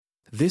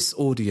This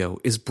audio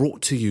is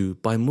brought to you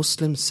by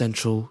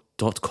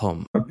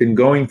MuslimCentral.com. I've been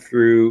going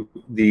through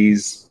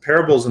these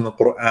parables in the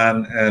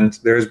Quran, and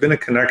there has been a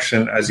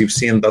connection, as you've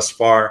seen thus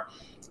far,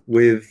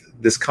 with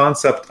this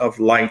concept of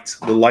light,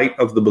 the light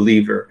of the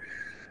believer.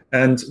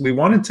 And we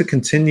wanted to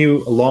continue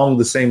along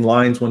the same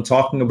lines when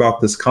talking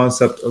about this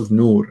concept of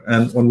nur.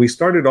 And when we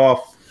started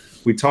off,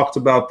 we talked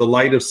about the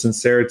light of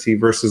sincerity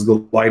versus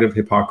the light of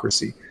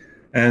hypocrisy.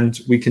 And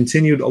we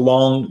continued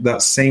along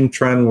that same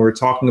trend where we're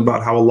talking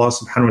about how Allah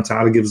subhanahu wa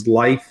ta'ala gives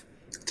life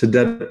to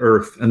dead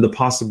earth and the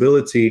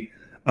possibility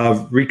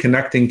of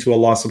reconnecting to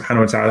Allah subhanahu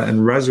wa ta'ala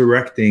and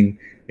resurrecting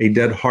a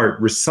dead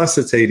heart,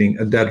 resuscitating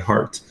a dead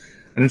heart.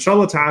 And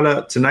inshallah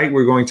ta'ala, tonight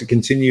we're going to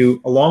continue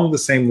along the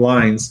same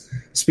lines,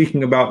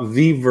 speaking about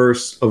the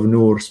verse of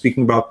nur,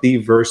 speaking about the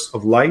verse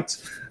of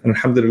light. And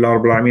alhamdulillah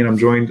Rabbil Alameen, I'm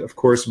joined, of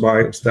course,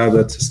 by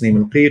Ustada Tasneem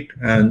Al-Qiq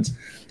and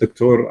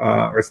Dr.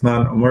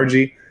 Uthman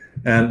Omarji.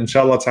 And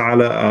inshallah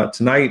ta'ala,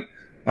 tonight,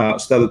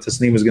 Ustada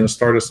Tasneem is going to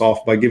start us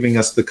off by giving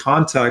us the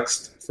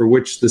context for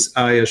which this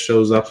ayah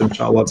shows up,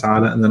 inshallah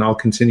ta'ala, and then I'll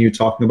continue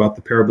talking about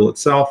the parable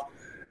itself.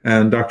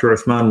 And Dr.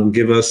 Uthman will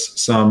give us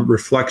some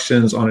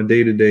reflections on a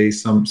day-to-day,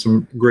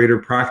 some greater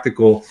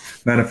practical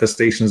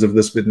manifestations of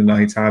this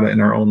bidnillahi ta'ala in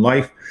our own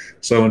life.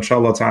 So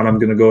inshallah ta'ala, I'm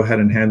going to go ahead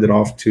and hand it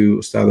off to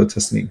Ustada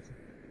Tasneem.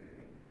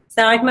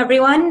 Assalamu alaikum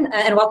everyone,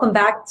 and welcome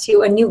back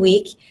to a new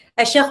week.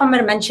 As Sheikh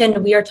Omar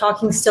mentioned, we are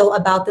talking still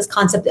about this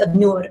concept of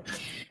nur.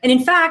 And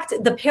in fact,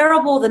 the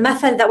parable, the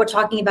method that we're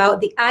talking about,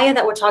 the ayah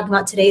that we're talking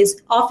about today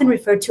is often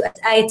referred to as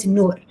ayat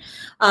nur,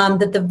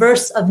 that the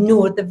verse of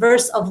nur, the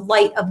verse of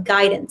light, of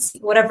guidance,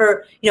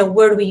 whatever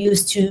word we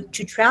use to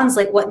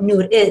translate what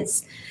nur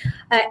is.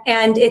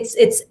 And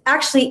it's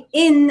actually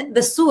in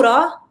the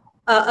surah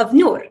of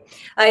nur.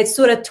 It's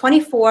surah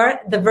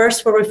 24. The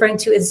verse we're referring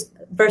to is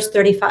verse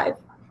 35.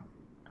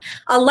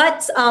 I'll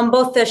let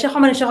both the Sheikh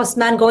Omar and Sheikh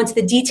Osman go into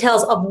the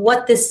details of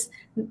what this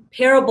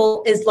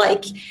parable is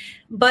like.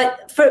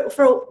 But for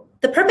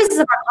the purposes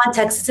of our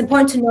context, it's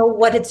important to know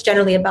what it's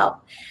generally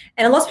about.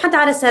 And Allah subhanahu wa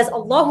ta'ala says,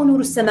 Allahu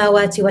nuru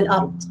samawati wal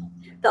ard.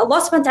 That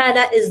Allah subhanahu wa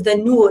ta'ala is the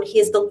nur, He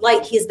is the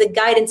light, He is the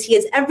guidance, He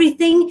is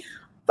everything,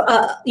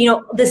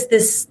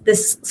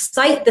 this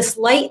sight, this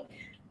light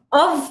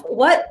of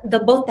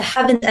both the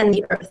heavens and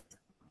the earth.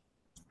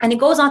 And it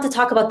goes on to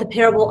talk about the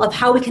parable of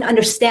how we can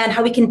understand,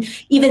 how we can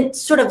even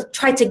sort of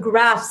try to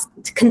grasp,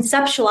 to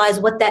conceptualize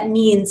what that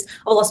means.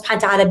 Allah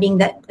subhanahu wa ta'ala being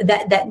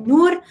that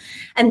nur.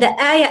 And the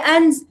ayah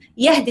ends,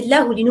 يَهْدِ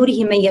اللَّهُ لِنُورِهِ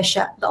مَن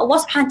يَشَاءُ. That Allah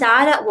subhanahu wa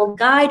ta'ala will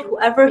guide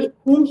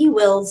whom He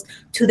wills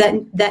to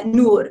that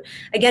nur.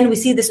 Again, we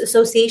see this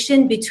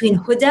association between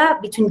huda,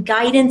 between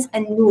guidance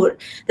and nur.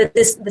 That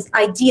this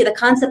idea, the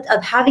concept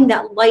of having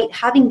that light,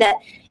 having that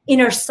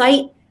inner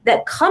sight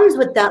that comes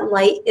with that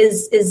light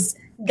is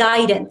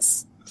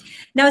guidance.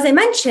 Now, as I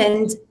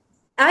mentioned,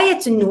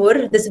 ayat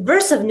nur, this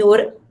verse of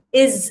nur,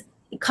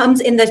 comes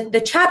in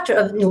the chapter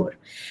of nur.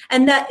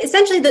 And that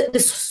essentially the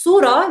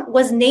surah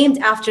was named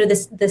after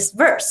this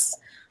verse.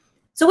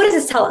 So what does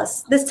this tell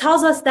us? This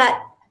tells us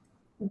that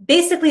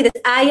basically this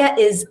ayah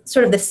is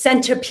sort of the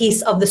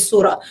centerpiece of the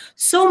surah.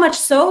 So much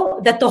so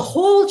that the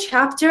whole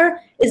chapter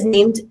is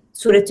named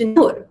Surah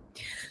An-Nur.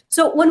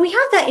 So when we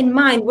have that in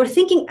mind, we're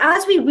thinking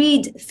as we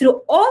read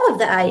through all of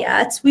the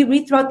ayats, we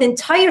read throughout the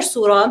entire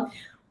surah,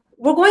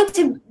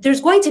 there's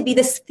going to be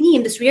this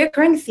theme, this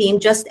recurring theme,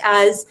 just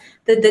as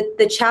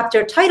the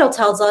chapter title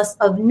tells us,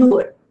 of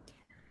Nur.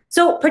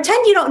 So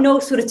pretend you don't know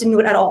Surah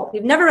An-Nur at all.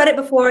 You've never read it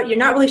before. You're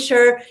not really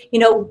sure,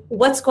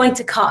 what's going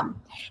to come.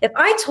 If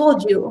I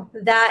told you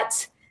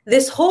that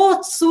this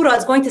whole surah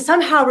is going to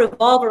somehow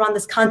revolve around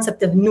this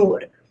concept of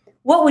Nur,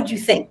 what would you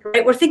think,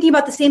 right? We're thinking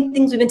about the same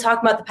things we've been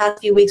talking about the past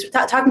few weeks.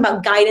 We're talking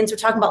about guidance. We're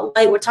talking about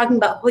light. We're talking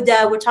about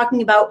huda. We're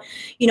talking about,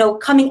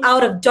 coming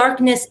out of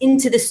darkness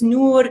into this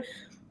Nur.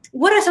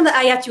 What are some of the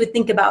ayats you would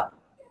think about?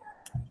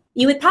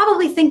 You would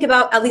probably think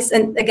about, at least,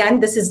 and again,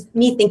 this is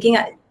me thinking,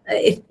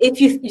 if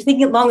you're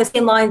thinking along the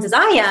same lines as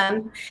I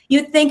am,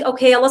 you'd think,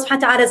 okay, Allah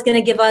subhanahu wa ta'ala is going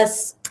to give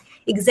us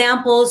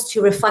examples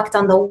to reflect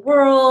on the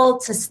world,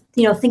 to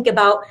think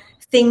about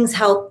things,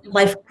 how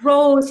life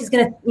grows. He's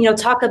going to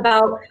talk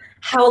about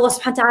how Allah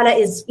subhanahu wa ta'ala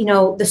is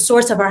the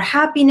source of our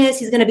happiness.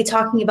 He's going to be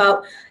talking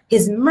about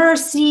His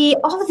mercy,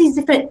 all of these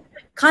different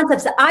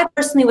concepts that I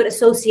personally would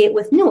associate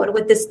with nur,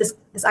 with this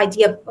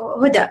idea of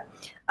huda,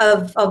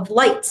 of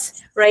light,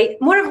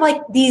 right? More of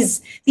like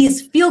these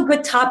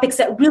feel-good topics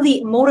that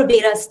really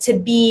motivate us to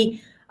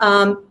be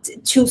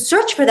to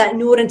search for that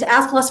nur and to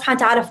ask Allah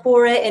subhanahu wa ta'ala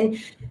for it.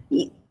 And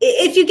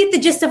if you get the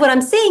gist of what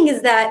I'm saying,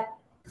 is that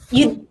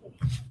in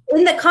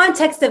the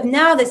context of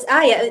now this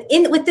ayah,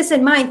 with this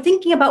in mind,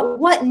 thinking about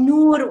what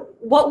nur,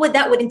 what would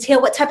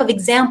entail, what type of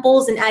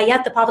examples and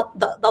ayat the Allah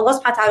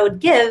subhanahu wa ta'ala would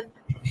give.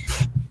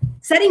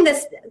 Setting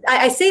this,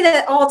 I say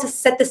that all to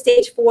set the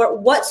stage for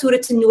what Surah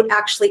An-Nur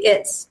actually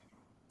is.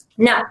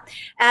 Now,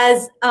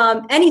 as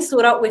any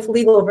surah with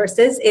legal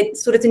verses,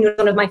 Surah An-Nur is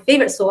one of my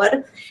favorite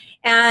surah.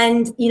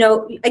 And,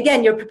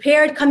 again, you're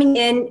prepared coming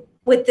in,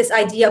 with this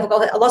idea of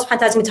Allah subhanahu wa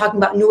ta'ala is going to be talking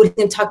about nur. He's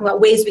going to be talking about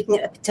ways we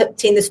can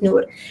obtain this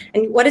nur.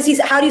 And what is he?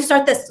 How do you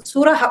start this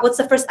surah? What's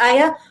the first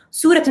ayah?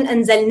 Suratun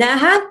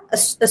anzalnaha,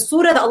 a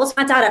surah that Allah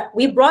subhanahu wa ta'ala,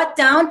 we brought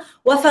down,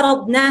 wa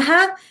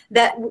faradnaha,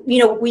 that,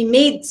 we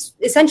made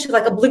essentially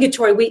like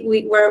obligatory.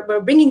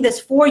 We're bringing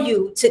this for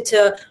you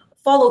to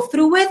follow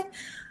through with.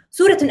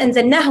 Suratun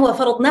anzalnaha wa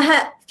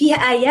faradnaha fiha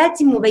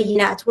ayatin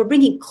mubayyinat. We're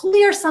bringing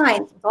clear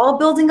signs. It's all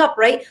building up,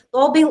 right? It's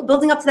all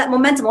building up to that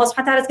momentum. Allah subhanahu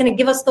wa ta'ala is going to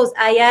give us those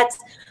ayats,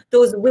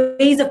 those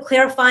ways of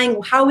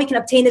clarifying how we can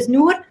obtain this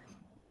nur.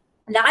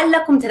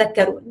 لَعَلَّكُمْ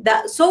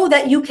تَذَكَّرُونَ. So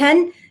that you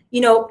can,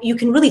 you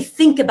can really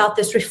think about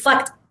this,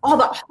 reflect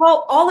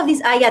all of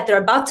these ayat that are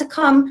about to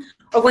come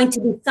are going to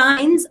be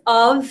signs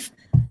of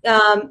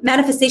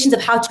manifestations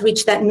of how to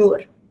reach that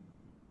nur.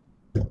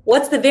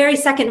 What's the very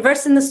second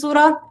verse in the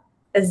surah?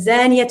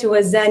 الزانية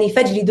والزاني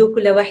فاجلدوا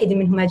كل واحد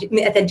منهما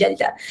 100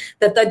 جلدة.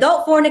 That the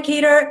adult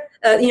fornicator,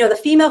 the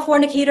female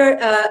fornicator,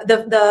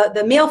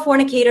 the male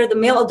fornicator, the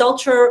male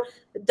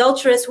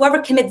adulteress, whoever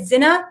commits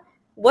zina,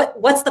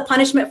 what's the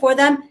punishment for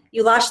them?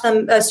 You lash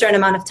them a certain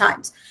amount of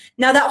times.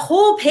 Now that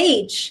whole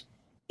page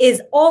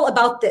is all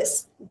about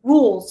this: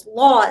 rules,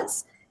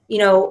 laws.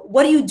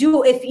 What do you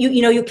do if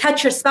you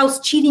catch your spouse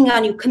cheating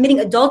on you, committing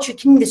adultery,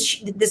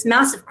 committing this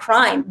massive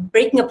crime,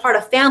 breaking apart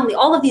a family?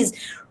 All of these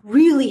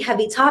really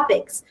heavy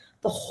topics.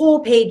 The whole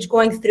page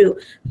going through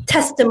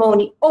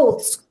testimony,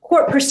 oaths,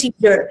 court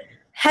procedure,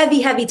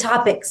 heavy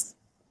topics.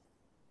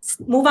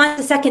 Move on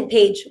to the second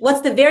page.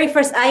 What's the very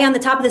first ayah on the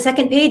top of the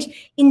second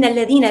page? إِنَّ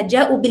الَّذِينَ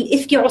جَاءُوا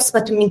بِالْإِفْكِ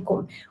عُصْبَةٌ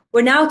مِّنْكُمْ.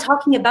 We're now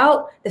talking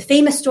about the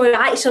famous story of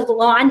Aisha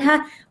radiallahu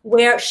anha,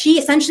 where she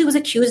essentially was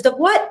accused of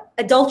what?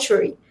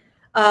 Adultery.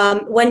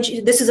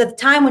 This is at the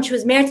time when she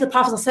was married to the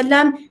Prophet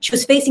ﷺ, she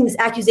was facing this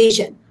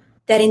accusation.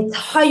 That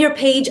entire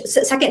page,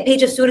 second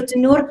page of Surah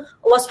An-Nur,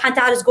 Allah subhanahu wa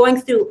ta'ala is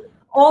going through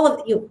all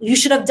of you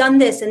should have done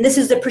this, and this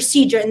is the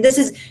procedure, and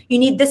you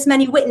need this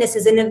many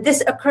witnesses, and if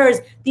this occurs,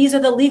 these are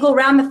the legal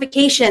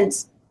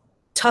ramifications.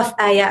 Tough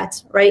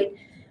ayat, right?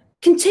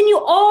 Continue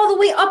all the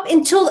way up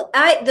until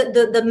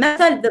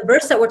the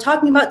verse that we're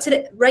talking about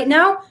today, right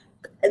now,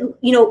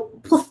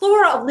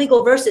 plethora of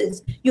legal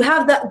verses. You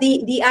have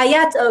the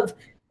ayat of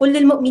قُلْ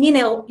لِلْمُؤْمِنِينَ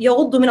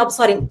يَغُضُّوا مِنْ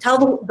أَبْصَارِهِمْ. Tell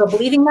the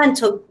believing men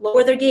to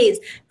lower their gaze.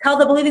 Tell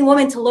the believing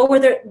women to lower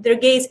their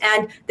gaze,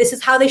 and this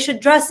is how they should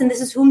dress, and this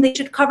is whom they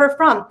should cover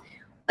from.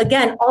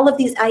 Again, all of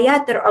these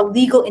ayat that are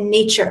legal in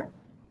nature.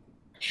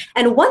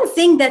 And one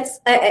thing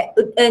that's,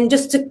 and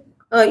just to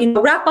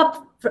wrap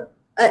up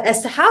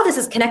as to how this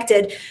is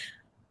connected,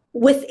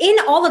 within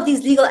all of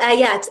these legal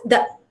ayat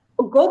that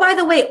go, by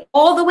the way,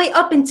 all the way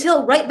up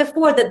until right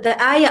before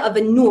the ayah of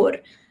An-Nur,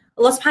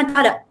 Allah subhanahu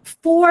wa ta'ala,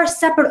 4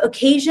 separate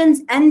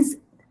occasions ends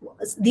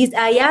these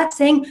ayat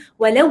saying,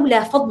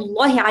 وَلَوْلَا فَضْلُ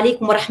اللَّهِ عَلَيْكُمْ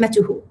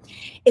وَرَحْمَتُهُ.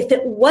 If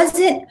it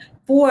wasn't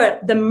for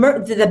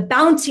the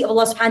bounty of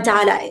Allah subhanahu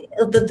wa ta'ala,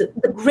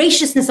 the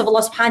graciousness of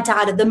Allah subhanahu wa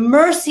ta'ala, the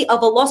mercy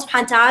of Allah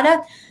subhanahu wa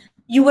ta'ala,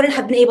 you wouldn't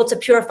have been able to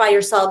purify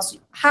yourselves.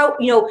 How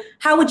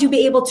would you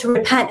be able to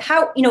repent?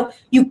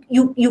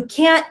 You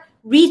can't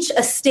reach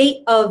a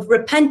state of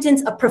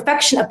repentance, of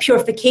perfection, of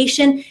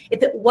purification,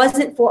 if it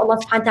wasn't for Allah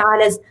subhanahu wa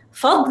ta'ala's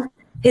fadl,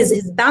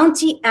 his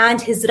bounty,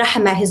 and his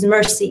rahmah, his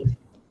mercy.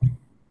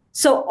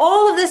 So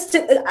all of this,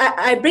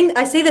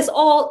 I say this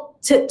all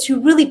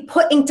to really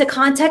put into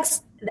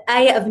context the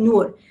ayah of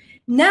Nur.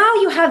 Now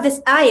you have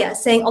this ayah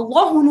saying,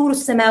 Allahu nuru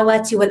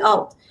samawati wal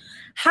ard.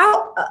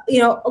 How,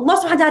 Allah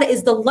subhanahu wa ta'ala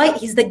is the light,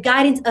 He's the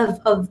guidance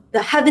of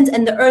the heavens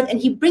and the earth, and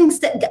He brings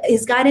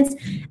His guidance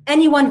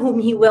anyone whom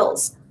He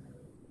wills.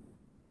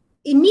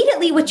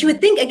 Immediately, what you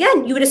would think,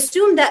 again, you would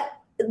assume that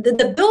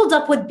the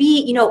build-up would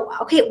be,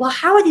 okay, well,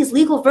 how are these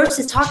legal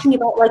verses talking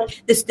about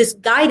like this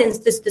guidance,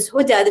 this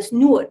huda, this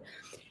nur?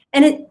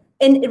 And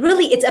it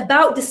really, it's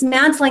about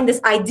dismantling this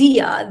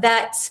idea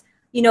that,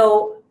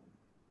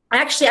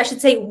 actually, I should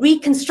say,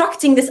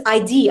 reconstructing this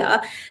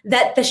idea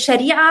that the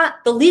sharia,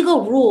 the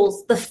legal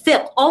rules, the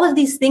fiqh, all of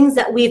these things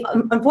that we've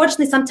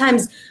unfortunately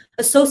sometimes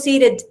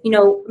associated,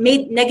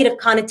 made negative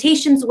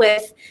connotations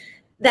with,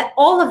 that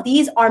all of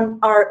these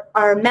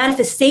are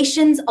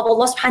manifestations of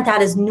Allah subhanahu wa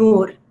ta'ala's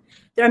nur.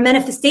 There are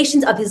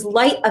manifestations of His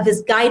light, of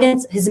His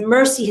guidance, His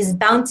mercy, His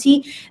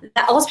bounty,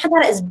 that Allah subhanahu wa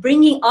ta'ala is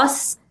bringing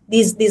us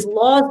these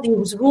laws,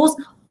 these rules,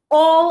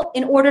 all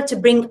in order to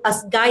bring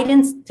us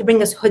guidance, to bring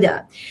us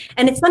huda.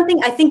 And it's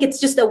something, I think it's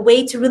just a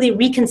way to really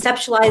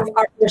reconceptualize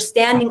our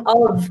understanding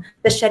of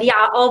the sharia,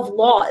 of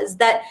laws,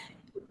 that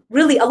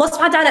really Allah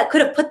subhanahu wa ta'ala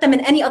could have put them in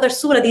any other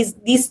surah, these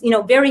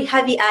very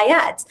heavy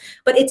ayats,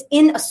 but it's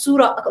in a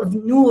surah of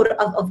nur,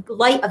 of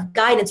light, of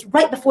guidance,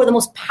 right before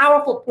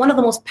one of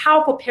the most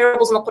powerful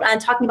parables in the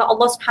Quran, talking about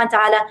Allah subhanahu wa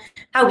ta'ala,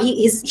 how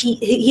He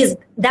is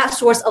that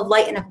source of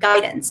light and of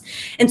guidance.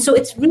 And so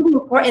it's really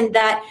important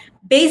that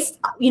just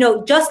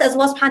as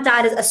Allah subhanahu wa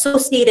ta'ala is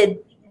associated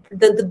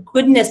the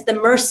goodness, the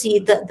mercy,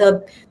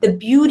 the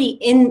beauty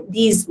in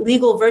these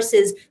legal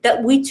verses,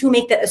 that we too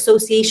make that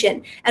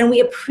association, and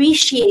we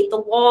appreciate the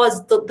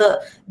laws,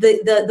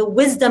 the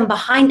wisdom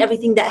behind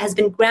everything that has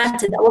been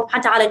granted. That Allah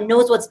subhanahu wa ta'ala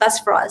knows what's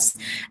best for us,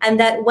 and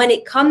that when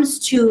it comes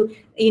to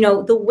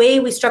the way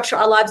we structure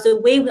our lives, the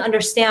way we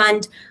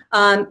understand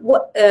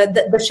what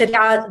the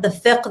sharia, the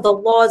fiqh, the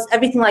laws,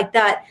 everything like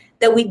that,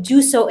 that we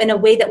do so in a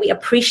way that we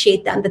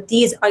appreciate them, that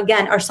these,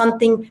 again, are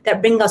something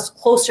that bring us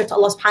closer to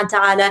Allah subhanahu wa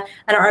ta'ala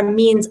and are a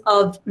means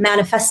of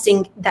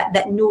manifesting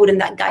that nur and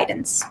that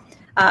guidance.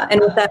 And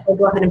with that, I'll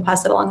go ahead and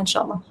pass it along,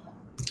 inshallah.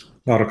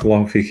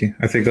 Barakallahu fiki.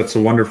 I think that's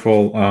a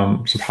wonderful,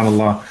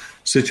 subhanAllah,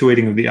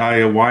 situating of the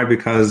ayah. Why?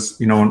 Because,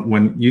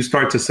 when you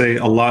start to say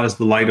Allah is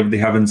the light of the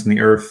heavens and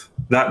the earth,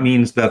 that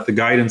means that the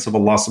guidance of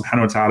Allah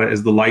subhanahu wa ta'ala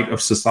is the light of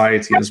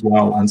society as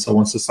well. And so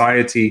when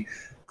society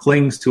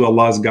clings to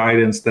Allah's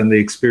guidance, then they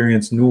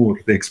experience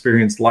nur, they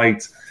experience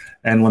light.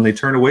 And when they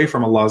turn away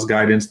from Allah's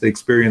guidance, they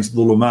experience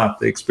dhulumat,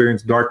 they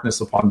experience darkness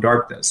upon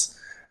darkness.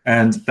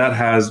 And that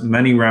has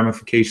many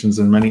ramifications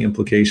and many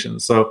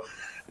implications. So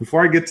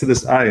before I get to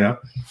this ayah,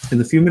 in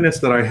the few minutes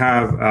that I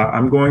have,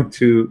 I'm going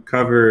to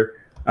cover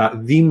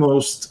the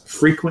most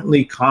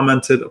frequently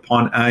commented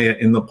upon ayah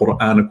in the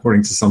Quran,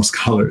 according to some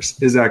scholars,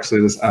 is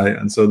actually this ayah.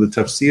 And so the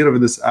tafsir of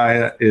this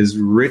ayah is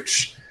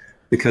rich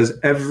because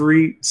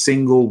every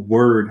single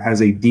word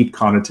has a deep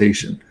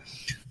connotation.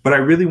 But I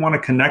really want to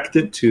connect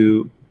it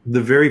to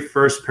the very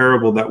first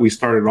parable that we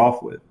started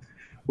off with,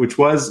 which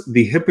was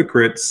the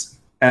hypocrites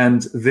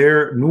and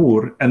their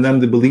nur, and then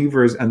the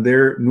believers and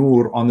their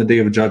nur on the Day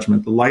of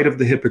Judgment, the light of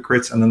the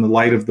hypocrites and then the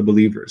light of the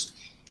believers.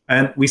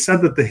 And we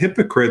said that the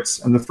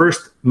hypocrites, and the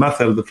first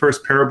method, the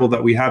first parable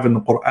that we have in the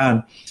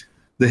Quran,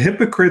 the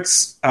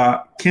hypocrites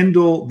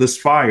kindle this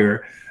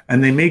fire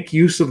and they make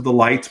use of the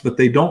light, but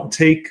they don't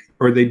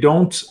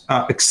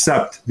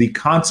accept the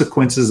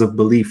consequences of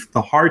belief,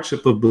 the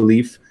hardship of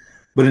belief,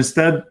 but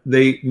instead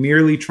they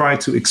merely try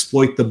to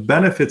exploit the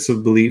benefits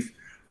of belief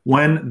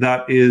when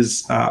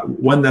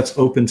that's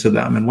open to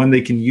them and when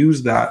they can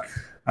use that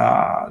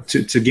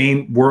to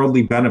gain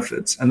worldly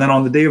benefits. And then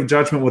on the Day of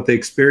Judgment, what they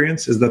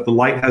experience is that the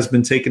light has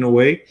been taken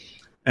away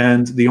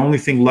and the only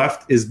thing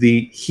left is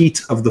the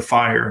heat of the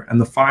fire. And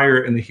the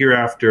fire in the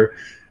hereafter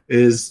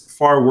is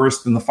far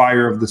worse than the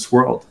fire of this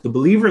world. The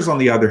believers, on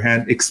the other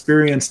hand,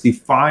 experience the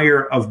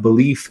fire of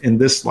belief in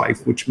this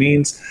life, which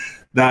means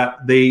that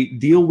they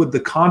deal with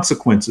the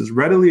consequences,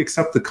 readily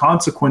accept the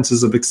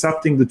consequences of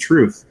accepting the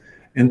truth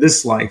in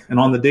this life. And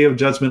on the Day of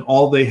Judgment,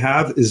 all they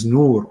have is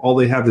nur, all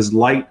they have is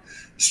light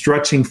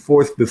stretching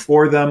forth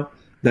before them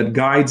that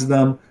guides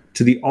them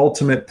to the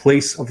ultimate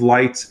place of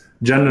light,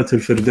 Jannatul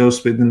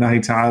Firdaus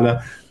bi'idhnillahi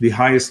ta'ala, the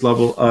highest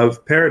level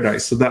of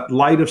paradise. So that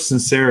light of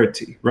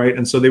sincerity, right?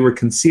 And so they were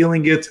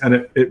concealing it, and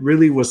it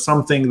really was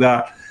something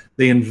that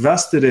they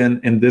invested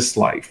in this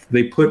life.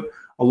 They put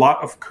a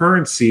lot of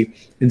currency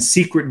in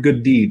secret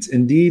good deeds,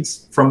 in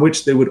deeds from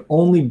which they would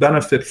only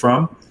benefit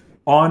from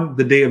on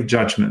the Day of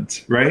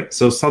Judgment, right?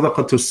 So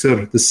sadaqatul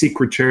sir, the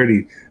secret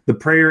charity, the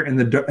prayer in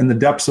the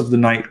depths of the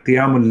night,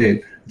 qiyamul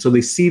layl. So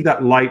they see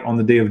that light on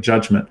the Day of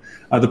Judgment.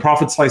 The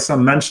Prophet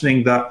ﷺ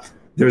mentioning that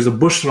there's a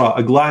bushra,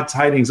 a glad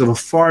tidings of a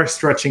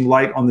far-stretching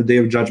light on the Day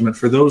of Judgment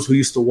for those who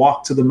used to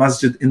walk to the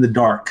masjid in the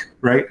dark,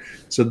 right?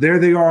 So there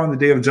they are on the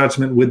Day of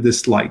Judgment with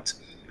this light.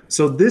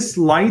 So this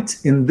light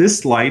in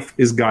this life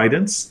is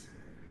guidance,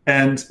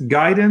 and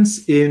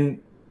guidance in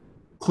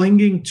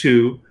clinging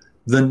to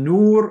the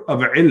nur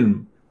of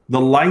ilm,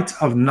 the light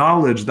of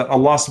knowledge that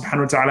Allah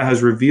subhanahu wa ta'ala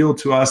has revealed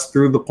to us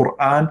through the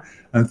Quran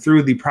and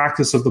through the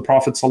practice of the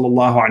Prophet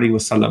sallallahu alaihi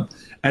wasallam.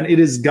 And it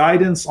is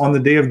guidance on the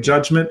Day of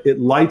Judgment. It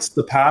lights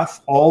the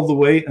path all the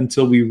way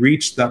until we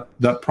reach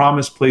that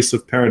promised place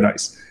of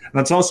paradise. And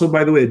that's also,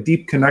 by the way, a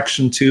deep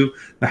connection to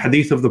the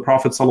hadith of the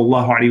Prophet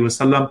sallallahu alaihi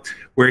wasallam,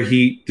 where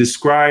he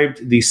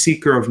described the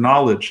seeker of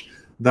knowledge,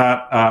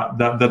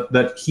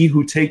 that he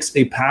who takes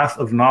a path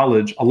of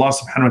knowledge, Allah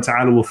subhanahu wa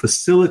ta'ala will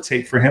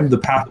facilitate for him the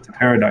path to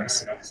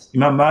paradise.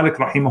 Imam Malik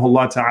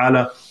rahimahullah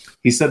ta'ala,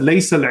 he said,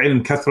 "Laysa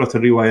al-ilm kathrat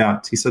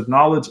al-riwayat." He said,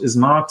 knowledge is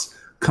not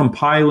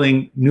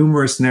compiling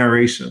numerous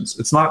narrations.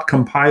 It's not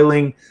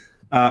compiling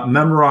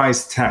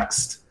memorized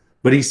text.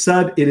 But he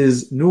said, it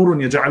is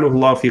nurun yaj'aluhu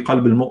Allah fi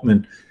qalb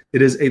al-mu'min.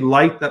 It is a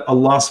light that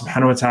Allah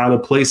subhanahu wa ta'ala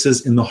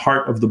places in the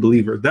heart of the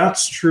believer.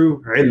 That's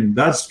true ilm.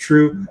 That's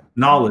true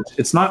knowledge.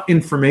 It's not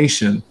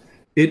information.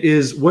 It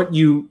is what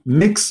you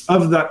mix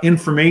of that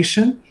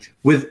information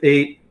with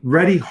a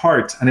ready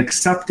heart, an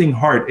accepting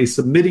heart, a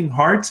submitting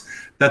heart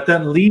that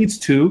then leads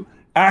to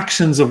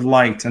actions of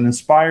light and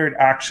inspired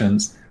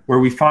actions where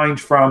we find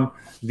from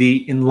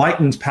the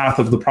enlightened path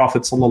of the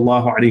Prophet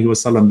sallallahu alaihi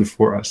wasallam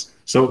before us.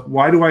 So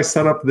why do I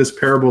set up this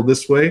parable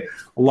this way?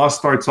 Allah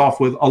starts off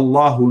with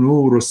Allahu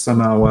nuru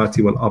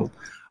samawati wal ard.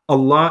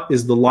 Allah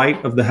is the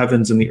light of the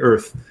heavens and the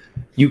earth.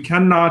 You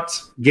cannot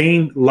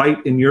gain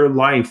light in your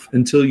life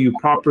until you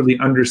properly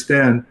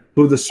understand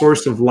who the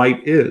source of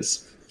light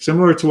is.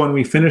 Similar to when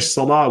we finish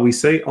salah, we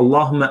say,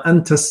 Allahumma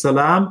anta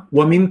salam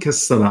wa minka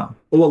salam.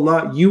 Oh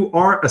Allah, you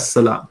are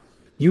as-salam.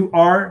 You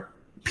are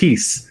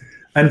peace.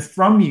 And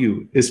from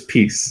you is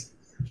peace.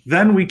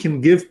 Then we can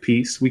give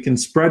peace. We can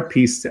spread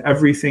peace to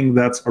everything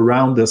that's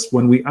around us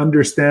when we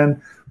understand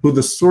who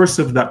the source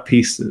of that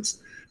peace is.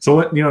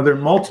 So, there are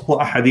multiple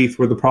ahadith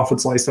where the Prophet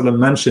ﷺ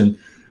mentioned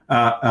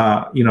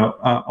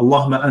Allahumma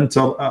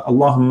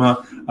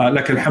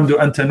lakal hamdu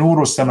anta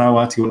nuru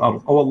samawati wal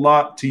ard. Oh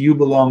Allah, to you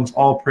belongs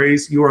all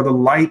praise. You are the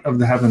light of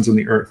the heavens and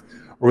the earth.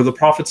 Or the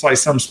Prophet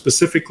ﷺ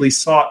specifically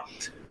sought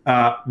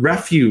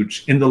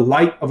refuge in the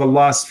light of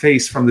Allah's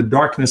face from the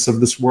darkness of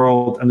this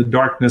world and the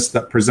darkness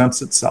that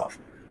presents itself.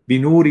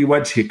 Binuri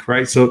wajhik,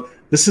 right? So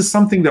this is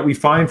something that we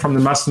find from the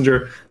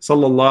Messenger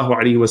sallallahu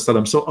alaihi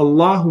wasallam. So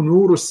Allahu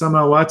nuru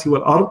samawati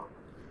wal ard.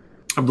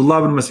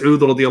 Abdullah bin Mas'ud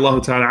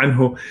radiyallahu ta'ala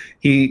anhu,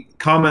 he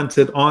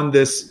commented on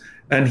this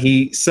and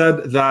he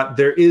said that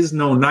there is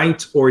no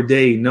night or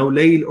day, no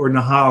layl or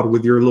nahar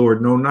with your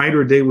Lord, no night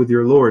or day with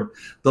your Lord.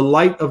 The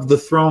light of the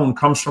throne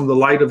comes from the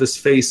light of his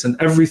face and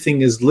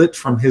everything is lit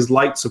from his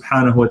light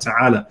subhanahu wa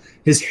ta'ala.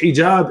 His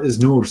hijab is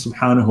nur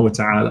subhanahu wa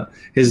ta'ala.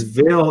 His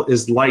veil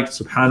is light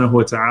subhanahu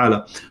wa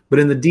ta'ala. But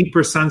in the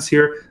deeper sense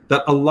here,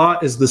 that Allah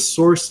is the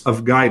source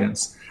of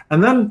guidance.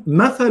 And then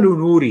mathalu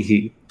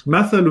nurihi,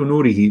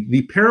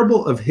 the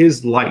parable of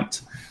his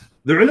light.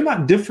 The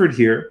ulama differed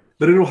here,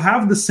 but it'll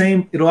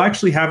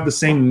actually have the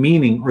same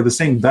meaning or the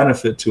same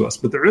benefit to us.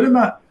 But the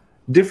ulama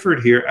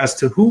differed here as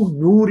to who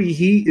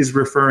nurihi is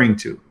referring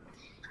to.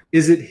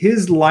 Is it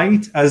his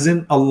light as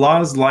in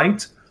Allah's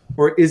light,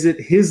 or is it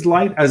his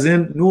light as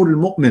in nur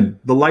al-mu'min,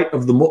 the light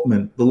of the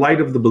mu'min, the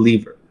light of the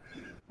believer?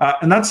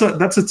 And that's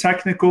a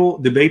technical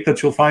debate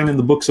that you'll find in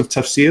the books of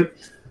tafsir.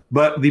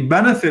 But the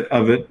benefit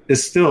of it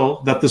is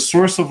still that the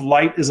source of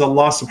light is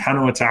Allah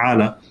subhanahu wa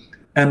ta'ala.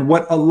 And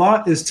what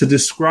Allah is to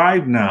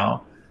describe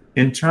now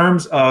in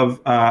terms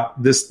of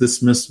this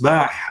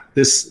misbah,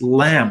 this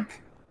lamp,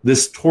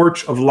 this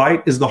torch of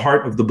light is the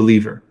heart of the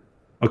believer.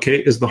 Okay,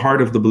 is the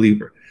heart of the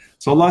believer.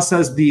 So Allah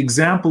says the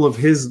example of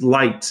his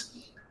light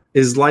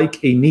is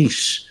like a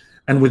niche,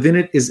 and within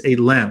it is a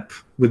lamp.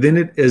 Within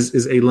it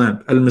is a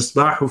lamp.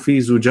 Al-misbahu fi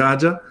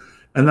zujaja.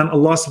 And then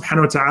Allah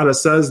subhanahu wa ta'ala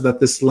says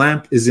that this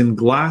lamp is in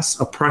glass,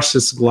 a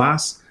precious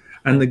glass.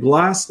 And the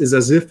glass is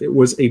as if it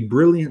was a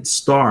brilliant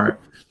star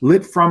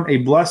lit from a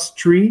blessed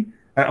tree,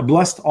 a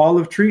blessed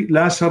olive tree,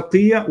 la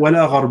sharqiyya wa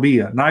la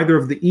gharbiyya, neither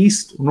of the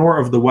east nor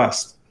of the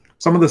west.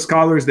 Some of the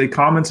scholars, they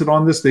commented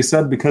on this. They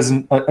said because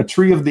a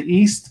tree of the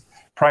east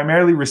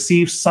primarily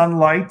receives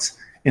sunlight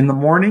in the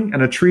morning,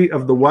 and a tree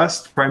of the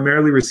west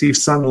primarily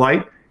receives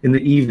sunlight in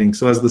the evening.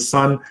 So as the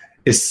sun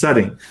is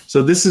setting.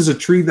 So this is a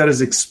tree that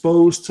is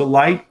exposed to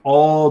light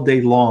all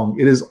day long.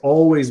 It is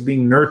always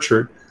being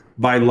nurtured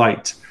by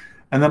light.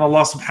 And then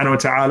Allah subhanahu wa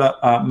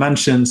ta'ala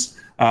mentions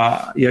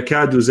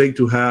yakadu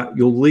zaytuha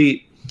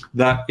yuli,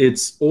 that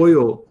its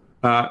oil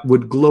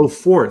would glow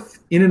forth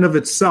in and of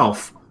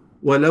itself.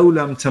 وَلَوْ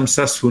لَمْ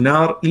تَمْسَسْهُ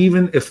نَارٌ,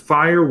 even if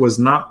fire was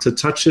not to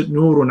touch it,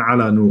 nurun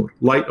ala nur,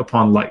 light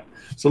upon light.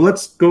 So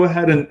let's go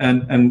ahead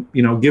and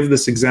give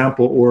this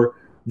example or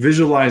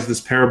visualize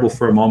this parable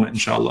for a moment,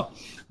 inshallah.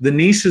 The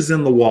niche is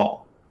in the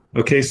wall.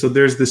 Okay, so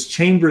there's this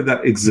chamber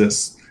that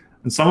exists.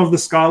 And some of the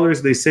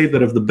scholars, they say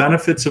that of the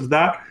benefits of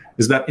that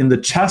is that in the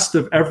chest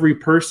of every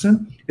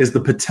person is the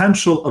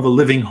potential of a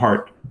living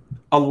heart.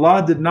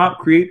 Allah did not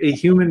create a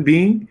human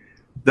being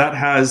that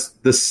has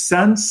the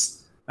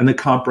sense and the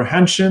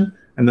comprehension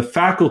and the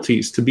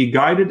faculties to be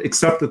guided,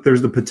 except that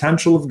there's the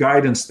potential of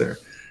guidance there.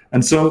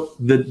 And so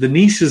the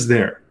niche is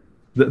there.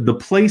 The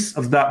place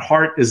of that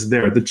heart is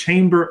there. The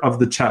chamber of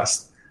the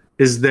chest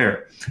is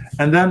there.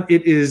 And then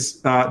it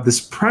is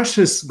this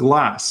precious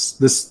glass,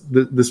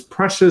 this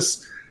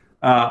precious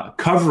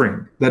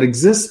covering that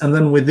exists, and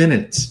then within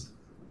it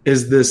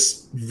is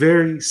this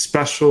very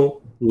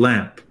special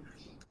lamp.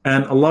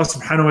 And Allah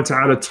subhanahu wa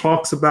ta'ala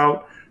talks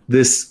about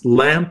this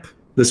lamp,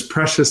 this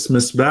precious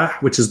misbah,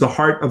 which is the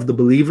heart of the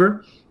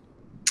believer,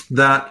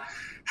 that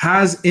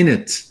has in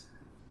it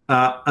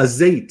a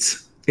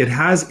zayt. It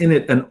has in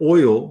it an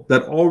oil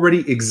that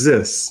already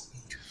exists,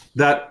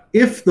 that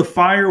if the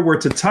fire were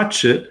to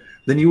touch it,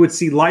 then you would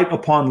see light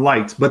upon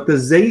light. But the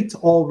zayt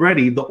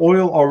already, the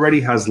oil already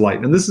has light.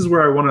 And this is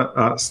where I want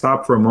to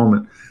stop for a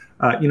moment.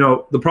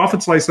 The Prophet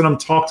ﷺ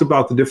talked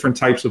about the different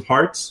types of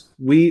hearts.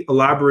 We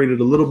elaborated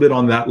a little bit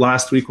on that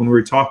last week when we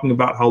were talking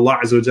about how Allah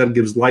Azza wa Jal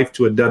gives life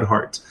to a dead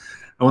heart.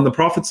 And when the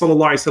Prophet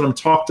ﷺ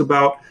talked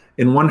about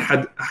in one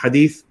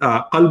hadith,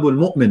 qalbul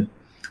mu'min,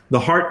 the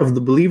heart of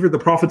the believer, the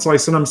Prophet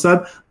ﷺ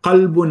said,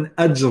 qalbun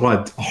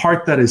ajrad, a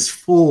heart that is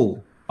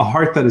full,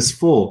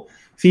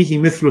 fihi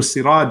mithlu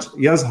siraj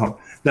yazhar,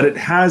 that it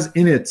has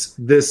in it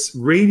this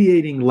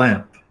radiating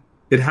lamp.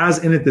 It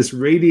has in it this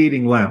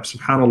radiating lamp,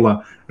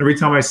 subhanAllah. Every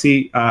time I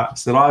see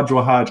Siraj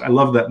Wahaj, I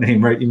love that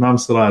name, right? Imam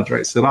Siraj,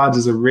 right? Siraj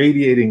is a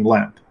radiating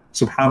lamp,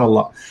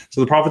 subhanAllah.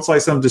 So the Prophet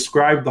ﷺ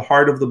described the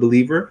heart of the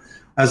believer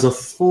as a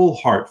full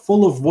heart.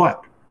 Full of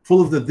what?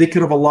 Full of the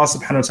dhikr of Allah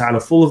subhanahu wa ta'ala,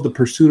 full of the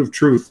pursuit of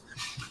truth,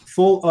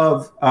 full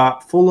of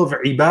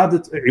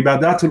ibadat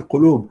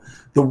al-qulub,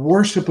 the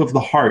worship of the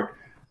heart,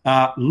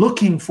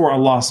 looking for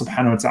Allah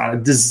subhanahu wa ta'ala,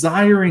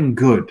 desiring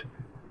good.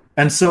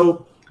 And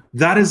so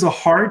that is a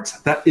heart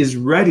that is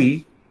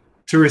ready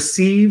to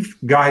receive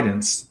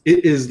guidance.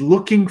 It is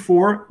looking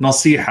for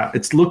nasiha.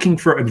 It's looking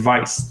for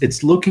advice.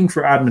 It's looking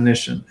for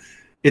admonition.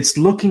 It's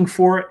looking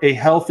for a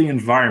healthy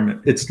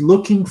environment. It's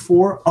looking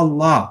for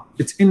Allah.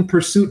 It's in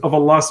pursuit of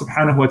Allah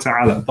subhanahu wa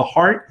ta'ala. The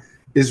heart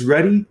is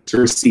ready to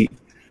receive.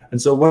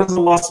 And so what is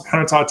Allah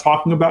subhanahu wa ta'ala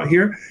talking about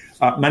here?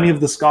 Many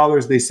of the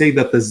scholars, they say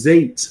that the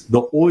zayt,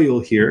 the oil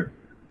here,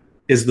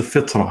 is the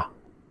fitrah,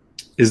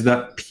 is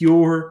that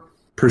pure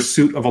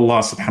pursuit of Allah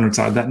subhanahu wa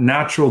ta'ala, that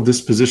natural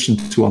disposition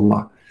to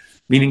Allah.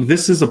 Meaning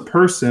this is a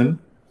person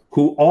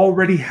who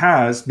already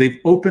they've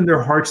opened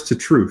their hearts to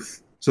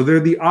truth. So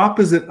they're the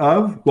opposite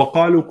of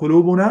وَقَالُوا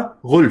قُلُوبُنَا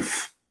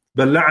غُلْفٌ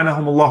بَلْ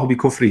لَعَنَهُمُ اللَّهُ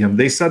بِكُفْرِهِمْ.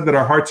 They said that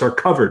our hearts are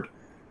covered,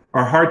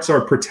 our hearts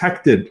are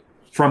protected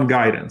from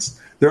guidance.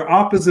 They're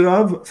opposite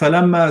of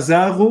فَلَمَّا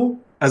زَاغُوا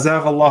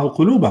أَزَاغَ اللَّهُ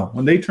قُلُوبَهُمْ.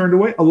 When they turned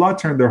away, Allah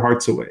turned their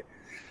hearts away.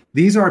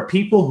 These are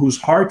people whose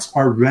hearts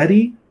are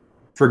ready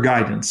for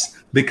guidance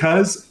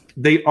because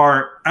they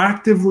are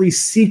actively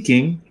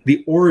seeking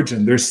the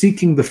origin. They're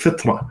seeking the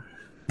fitrah.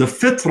 The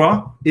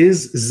fitrah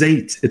is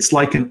zayt. It's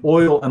like an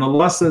oil. And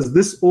Allah says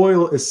this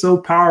oil is so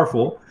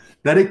powerful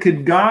that it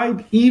could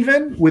guide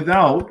even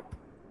without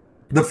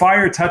the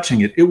fire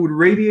touching it. It would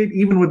radiate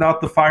even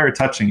without the fire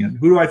touching it.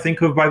 Who do I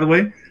think of, by the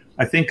way?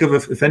 I think of,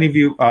 if any of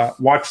you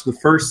watched the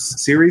first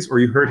series or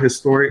you heard his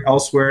story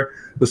elsewhere,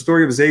 the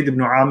story of Zayd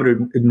ibn Amr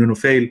ibn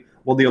Nufayl,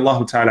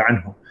 radiyallahu ta'ala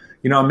anhu.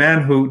 You know, a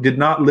man who did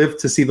not live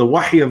to see the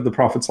wahy of the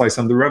Prophet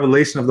ﷺ, the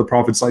revelation of the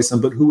Prophet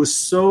ﷺ, but who was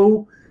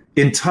so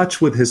in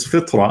touch with his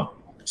fitrah,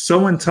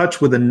 so in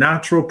touch with a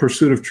natural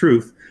pursuit of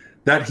truth,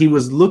 that he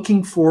was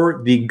looking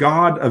for the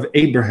God of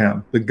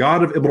Abraham, the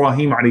God of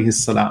Ibrahim alayhi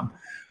salam,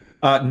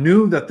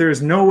 knew that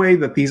there's no way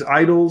that these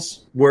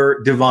idols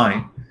were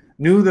divine,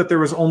 knew that there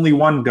was only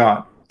one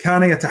God,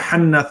 kana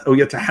yatahannath or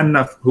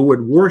yatahannath, who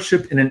would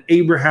worship in an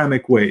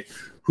Abrahamic way,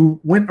 who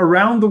went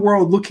around the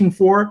world looking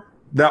for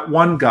that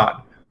one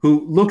God,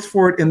 who looked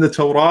for it in the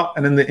Torah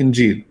and in the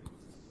Injil,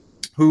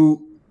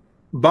 who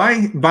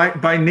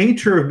by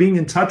nature of being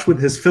in touch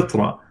with his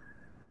fitrah,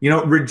 you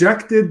know,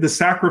 rejected the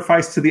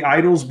sacrifice to the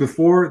idols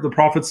before the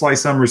Prophet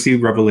ﷺ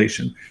received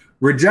revelation,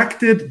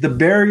 rejected the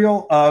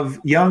burial of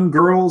young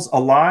girls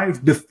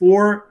alive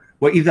before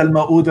وَإِذَا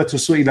الْمَؤُودَةُ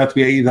سُئِلَتْ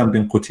بِأَيِّ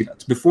ذَنْبٍ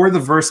قُتِلَتْ, before the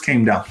verse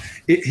came down.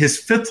 His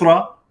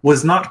fitrah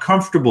was not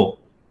comfortable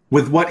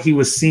with what he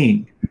was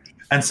seeing.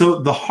 And so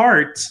the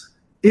heart,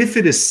 if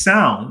it is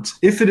sound,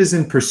 if it is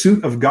in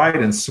pursuit of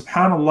guidance,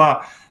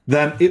 subhanAllah,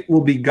 then it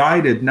will be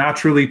guided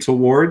naturally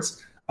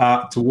towards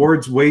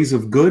ways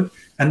of good.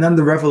 And then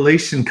the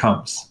revelation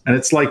comes. And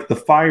it's like the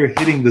fire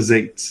hitting the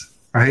zayt,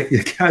 right?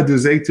 يَكَادُ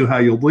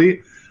زَيْتُهَا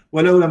يُضِيءُ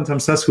وَلَوْ لَمْ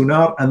تَمْسَسْهُ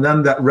نَارٌ. And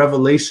then that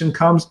revelation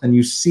comes and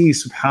you see,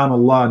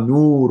 subhanAllah,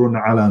 نُورٌ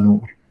عَلَى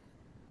نُور,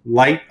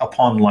 light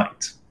upon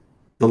light.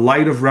 The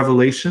light of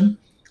revelation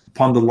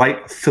upon the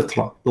light of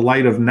fitrah, the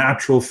light of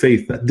natural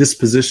faith, that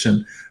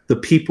disposition, the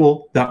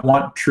people that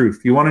want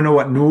truth. You want to know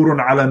what nurun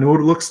ala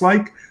nur looks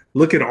like?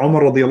 Look at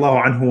Umar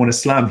radiallahu anhu when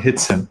Islam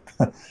hits him,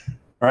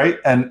 right?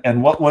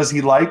 And what was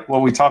he like?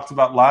 What we talked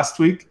about last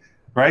week,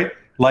 right?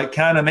 Like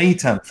kana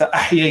maytan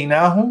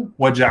فَأَحْيَيْنَاهُ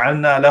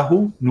وَجَعَلْنَا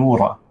لَهُ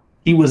نُورًا.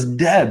 He was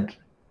dead,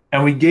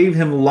 and we gave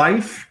him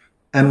life,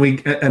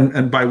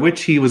 and by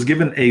which he was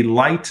given a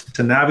light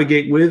to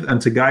navigate with and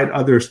to guide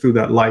others through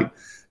that light.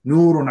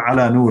 Nurun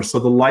ala nur. So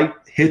the light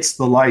hits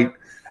the light,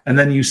 and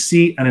then you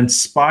see an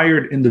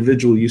inspired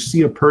individual. You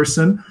see a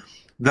person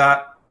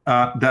that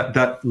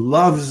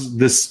loves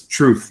this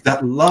truth,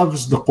 that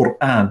loves the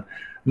Quran.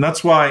 And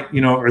that's why,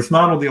 you know,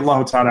 Uthman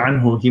radiallahu ta'ala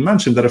anhu, he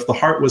mentioned that if the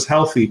heart was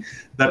healthy,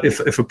 that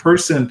if a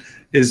person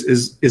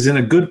is in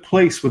a good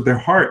place with their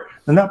heart,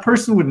 then that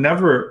person would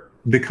never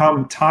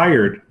become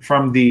tired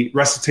from the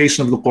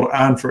recitation of the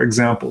Quran, for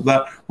example.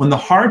 That when the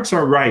hearts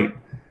are right,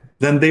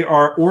 then they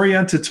are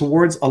oriented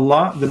towards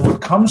Allah, then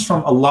what comes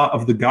from Allah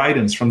of the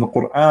guidance from the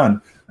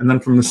Quran, and then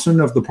from the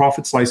Sunnah of the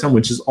Prophet ﷺ,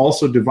 which is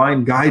also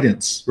divine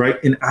guidance,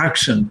 right, in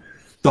action.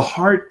 The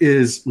heart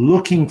is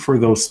looking for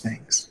those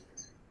things.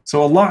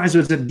 So Allah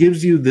Azza wa Jalla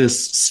gives you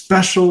this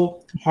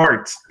special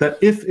heart that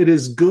if it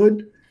is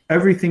good,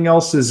 everything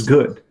else is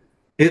good.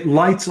 It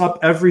lights up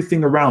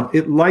everything around.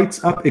 It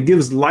lights up, it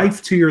gives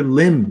life to your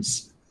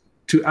limbs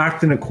to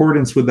act in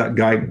accordance with that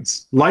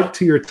guidance. Light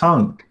to your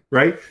tongue,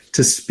 right?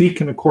 To speak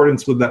in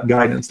accordance with that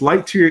guidance.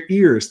 Light to your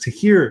ears to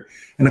hear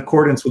in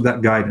accordance with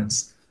that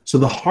guidance. So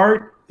the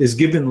heart is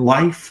given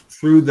life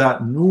through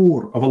that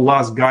nur of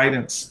Allah's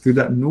guidance, through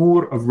that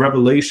nur of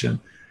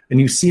revelation. And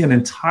you see an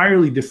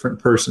entirely different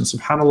person,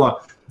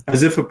 subhanAllah,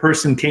 as if a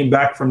person came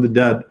back from the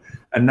dead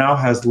and now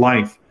has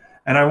life.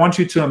 And I want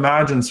you to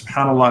imagine,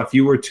 subhanAllah, if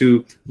you were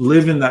to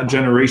live in that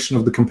generation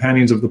of the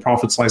companions of the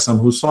Prophet ﷺ,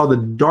 who saw the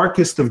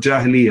darkest of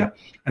Jahiliyyah,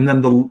 and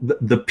then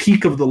the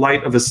peak of the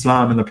light of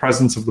Islam in the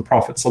presence of the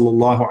Prophet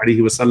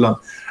ﷺ,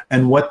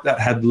 and what that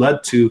had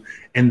led to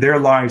in their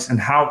lives and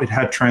how it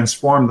had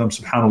transformed them,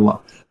 subhanAllah.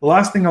 The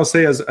last thing I'll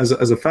say as a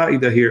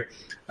fa'idah here,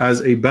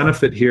 as a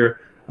benefit here,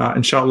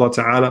 inshallah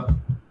ta'ala,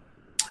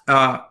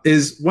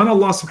 is when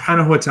Allah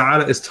subhanahu wa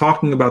ta'ala is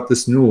talking about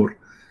this nur,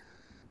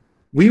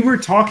 we were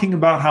talking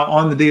about how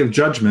on the day of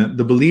judgment,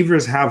 the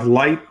believers have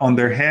light on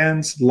their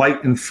hands,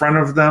 light in front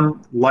of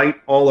them, light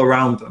all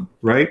around them,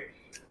 right?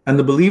 And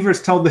the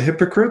believers tell the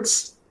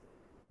hypocrites,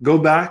 go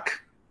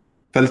back,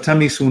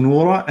 فَالْتَمِسُوا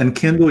نُورًا, and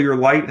kindle your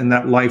light in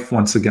that life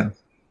once again.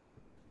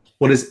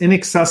 What is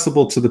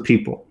inaccessible to the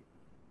people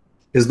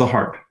is the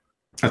heart.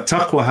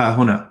 التقوى ها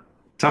هنا.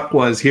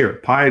 Taqwa is here.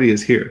 Piety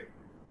is here,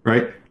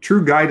 right?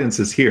 True guidance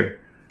is here.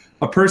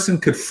 A person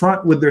could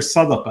front with their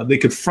sadaqah. They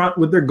could front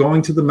with their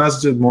going to the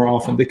masjid more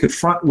often. They could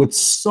front with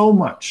so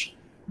much.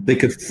 They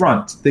could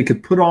front. They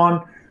could put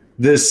on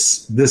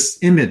this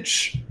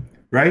image,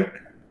 right?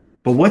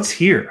 But what's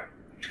here?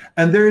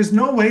 And there is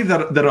no way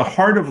that a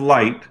heart of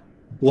light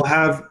will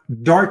have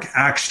dark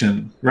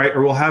action, right?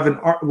 Or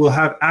will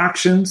have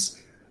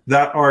actions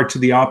that are to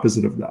the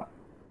opposite of that,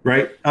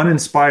 right?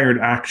 Uninspired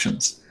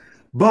actions.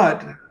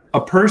 But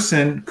a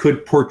person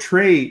could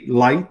portray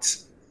light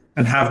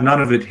and have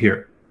none of it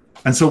here.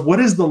 And so what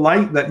is the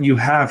light that you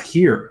have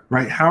here,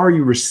 right? How are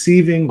you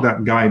receiving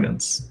that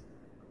guidance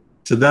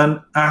to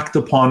then act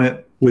upon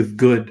it with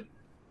good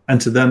and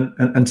to then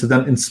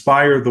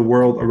inspire the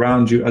world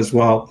around you as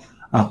well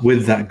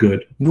with that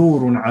good?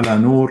 Nurun ala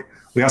nur.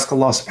 We ask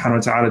Allah subhanahu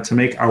wa ta'ala to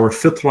make our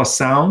fitra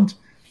sound,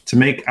 to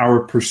make our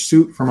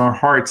pursuit from our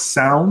hearts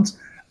sound,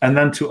 and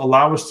then to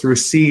allow us to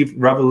receive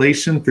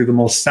revelation through the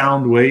most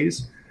sound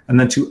ways, and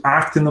then to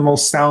act in the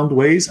most sound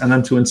ways, and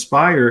then to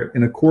inspire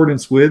in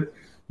accordance with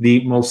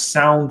the most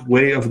sound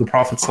way of the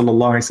Prophet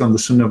sallallahu alaihi wasallam, the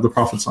sunnah of the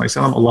Prophet sallallahu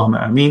alaihi wasallam.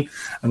 Allahumma ameen.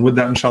 And with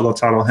that, inshallah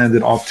ta'ala, I'll hand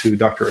it off to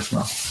Dr.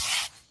 Uthman.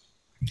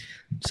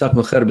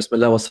 Jazakumullah khair.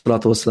 Bismillah wa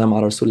salatu wa salam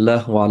ala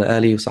rasulullah wa ala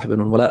alihi wa sahbihi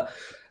wa wala.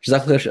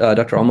 Jazakumullah khair,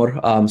 Dr. Umar.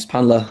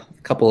 SubhanAllah,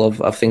 a couple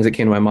of things that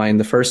came to my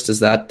mind. The first is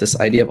that this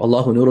idea of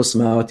Allahu nuru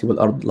samawati wal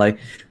ard, like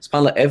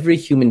SubhanAllah, every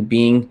human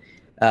being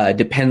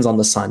depends on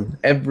the sun.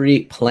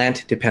 Every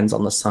plant depends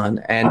on the sun.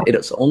 And it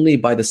is only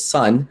by the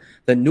sun,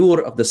 the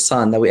nur of the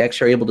sun, that we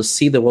actually are able to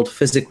see the world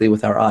physically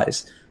with our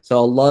eyes. So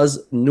Allah's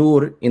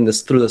nur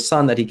through the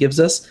sun that He gives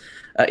us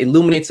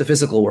illuminates the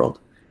physical world.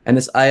 And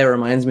this ayah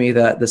reminds me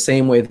that the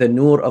same way the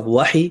nur of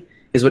wahi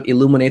is what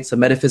illuminates the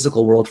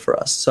metaphysical world for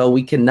us. So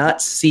we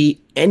cannot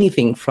see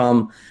anything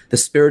from the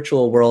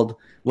spiritual world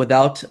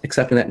without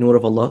accepting that nur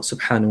of Allah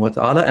subhanahu wa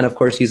ta'ala. And of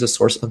course, He's a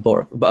source of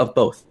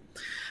both.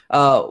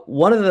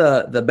 One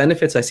of the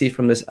benefits I see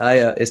from this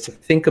ayah is to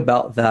think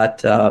about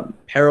that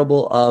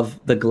parable of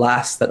the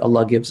glass that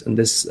Allah gives in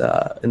this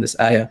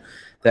ayah,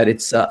 that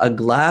it's a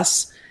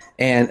glass,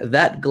 and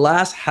that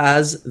glass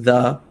has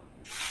the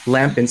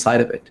lamp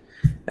inside of it.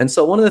 And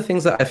so one of the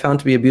things that I found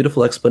to be a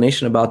beautiful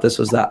explanation about this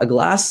was that a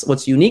glass,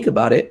 what's unique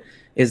about it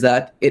is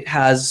that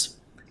it's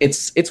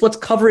what's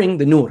covering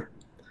the nur.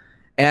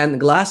 And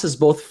glass is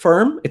both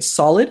firm, it's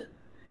solid,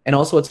 and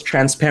also it's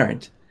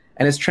transparent.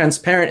 And it's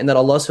transparent in that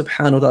Allah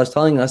subhanahu wa ta'ala is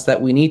telling us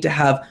that we need to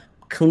have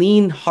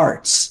clean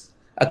hearts,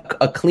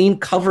 a clean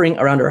covering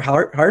around our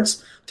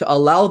hearts to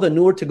allow the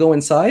nur to go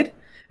inside.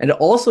 And it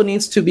also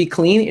needs to be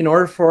clean in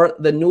order for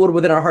the nur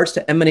within our hearts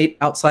to emanate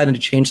outside and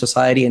to change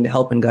society and to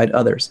help and guide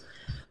others.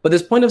 But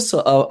this point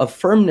of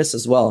firmness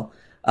as well,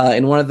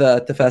 in one of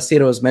the tafsir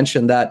it was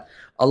mentioned that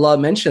Allah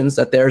mentions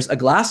that there's a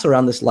glass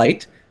around this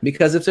light,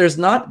 because if there's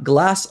not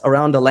glass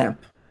around a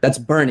lamp that's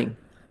burning,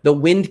 the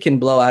wind can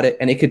blow at it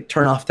and it could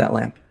turn off that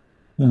lamp.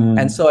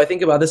 And so I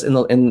think about this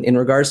in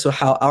regards to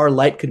how our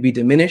light could be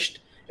diminished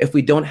if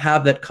we don't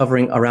have that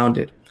covering around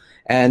it.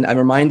 And I'm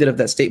reminded of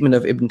that statement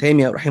of Ibn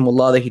Taymiyyah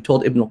rahimahullah that he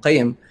told Ibn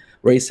Qayyim,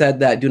 where he said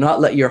that do not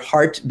let your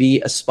heart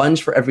be a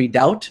sponge for every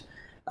doubt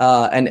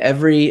and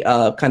every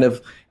kind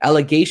of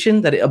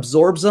allegation, that it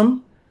absorbs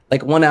them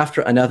like one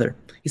after another.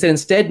 He said,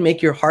 instead,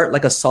 make your heart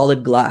like a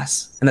solid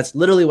glass. And that's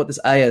literally what this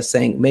ayah is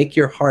saying. Make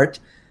your heart,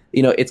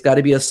 it's got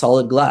to be a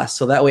solid glass.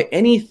 So that way,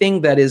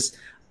 anything that is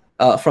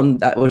from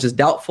that which is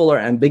doubtful or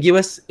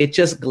ambiguous, it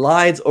just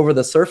glides over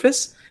the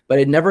surface, but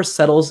it never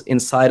settles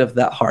inside of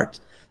that heart.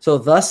 So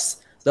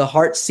thus, the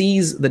heart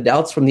sees the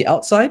doubts from the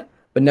outside,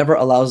 but never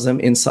allows them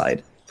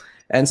inside.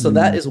 And so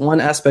that is one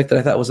aspect that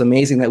I thought was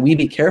amazing, that we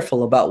be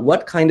careful about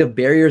what kind of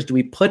barriers do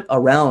we put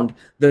around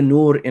the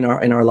nur in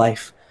our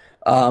life.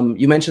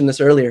 You mentioned this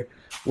earlier.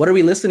 What are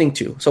we listening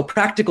to? So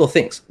practical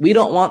things. We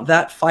don't want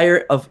that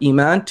fire of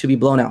iman to be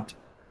blown out,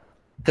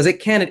 because it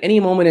can at any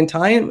moment in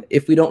time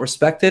if we don't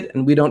respect it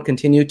and we don't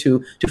continue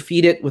to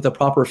feed it with the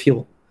proper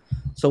fuel.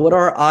 So what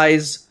are our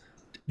eyes?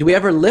 Do we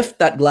ever lift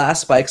that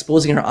glass by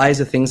exposing our eyes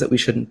to things that we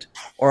shouldn't?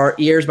 Or our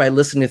ears by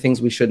listening to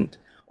things we shouldn't?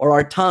 Or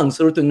our tongue?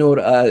 Surah An-Nur,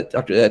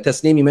 Dr.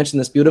 Tasneem, you mentioned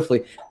this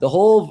beautifully. The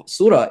whole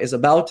surah is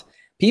about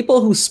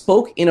people who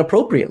spoke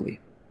inappropriately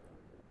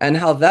and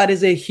how that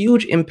is a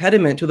huge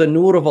impediment to the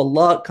nur of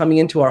Allah coming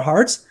into our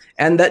hearts,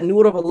 and that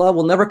nur of Allah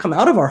will never come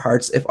out of our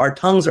hearts if our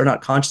tongues are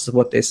not conscious of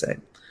what they say.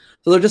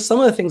 So they're just some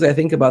of the things I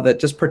think about, that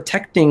just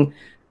protecting,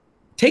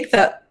 take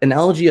that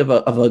analogy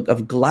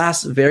of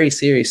glass very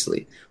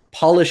seriously.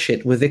 Polish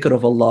it with dhikr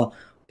of Allah.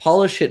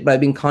 Polish it by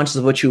being conscious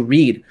of what you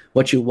read,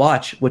 what you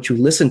watch, what you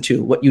listen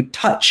to, what you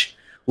touch,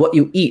 what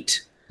you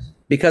eat.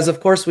 Because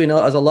of course we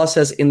know, as Allah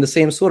says in the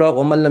same surah,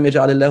 وَمَنْ لَمْ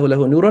يَجْعَلِ اللَّهُ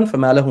لَهُ نُورًا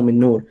فَمَا لَهُ مِن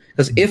نُور.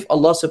 Because if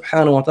Allah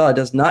subhanahu wa ta'ala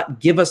does not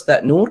give us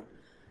that nur,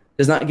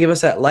 does not give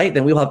us that light,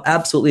 then we will have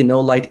absolutely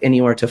no light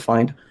anywhere to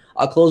find.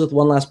 I'll close with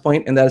one last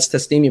point, and that is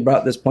Tasneem. You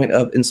brought this point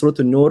of in Surah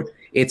An-Nur,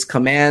 it's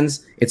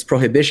commands, it's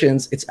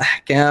prohibitions, it's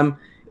ahkam,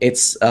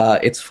 it's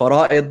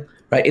fara'id,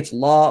 right? It's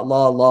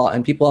law.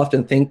 And people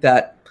often think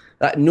that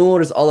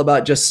Nur is all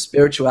about just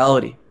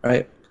spirituality,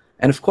 right?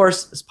 And of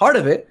course, it's part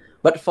of it,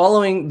 but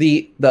following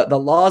the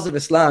laws of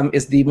Islam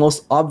is the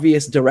most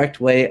obvious,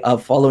 direct way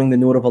of following the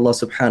Nur of Allah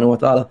subhanahu wa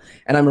ta'ala.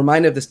 And I'm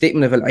reminded of the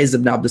statement of Al-Izz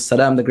ibn Abdus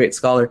Salam, the great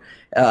scholar.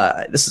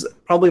 This is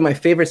probably my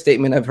favorite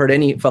statement I've heard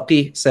any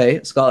faqih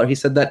say, scholar. He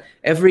said that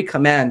every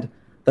command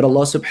that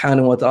Allah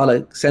subhanahu wa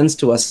ta'ala sends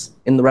to us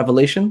in the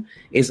revelation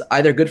is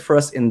either good for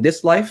us in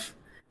this life,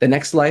 the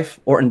next life,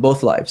 or in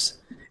both lives.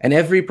 And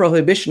every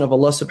prohibition of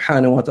Allah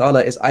subhanahu wa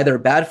ta'ala is either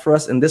bad for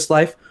us in this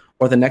life,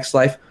 or the next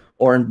life,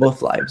 or in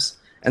both lives.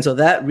 And so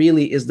that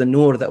really is the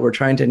nur that we're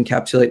trying to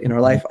encapsulate in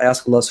our life. I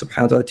ask Allah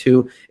subhanahu wa ta'ala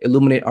to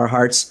illuminate our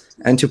hearts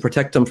and to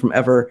protect them from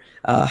ever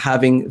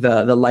having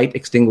the light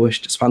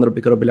extinguished. Subhana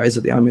rabbika rabbil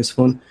izzati amma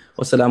yasifun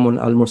wa salamun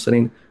al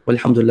mursalin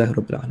walhamdulillahi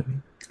rabbil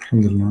alamin.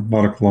 Alhamdulillah.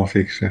 Barakallahu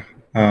feek, Sheikh.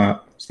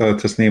 So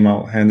Tasneem,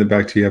 I'll hand it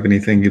back to you. Have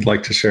anything you'd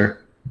like to share?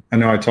 I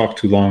know I talked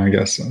too long, I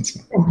guess. So,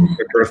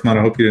 Dr. Uthman,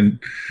 I hope you didn't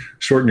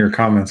shorten your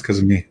comments because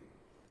of me.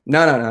 No.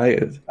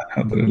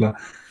 Alhamdulillah.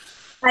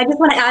 I just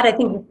want to add, I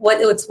think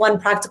what's one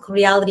practical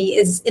reality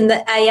is in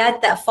the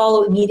ayat that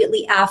follow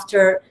immediately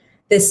after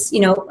this,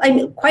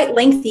 quite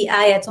lengthy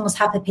ayat, it's almost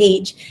half a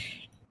page,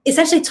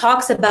 essentially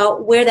talks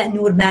about where that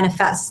nur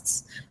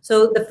manifests.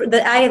 So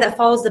the ayah that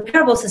follows the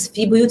parable says,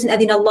 "Fi buyutin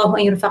adina Allahu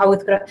an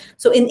yurfa'a dhikra."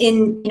 So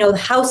in the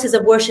houses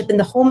of worship, in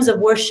the homes of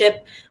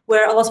worship,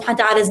 where Allah subhanahu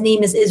wa ta'ala's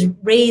name is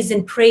raised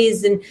and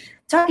praised, and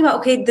talking about,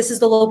 okay, this is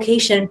the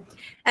location.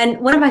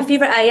 And one of my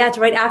favorite ayat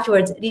right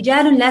afterwards,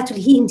 رِجَالٌ لَا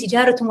تُلْهِيهِمْ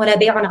تِجَارَةٌ وَلَا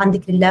بَيْعٌ عَنْ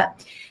ذِكْرِ اللَّهِ.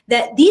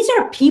 That these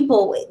are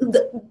people,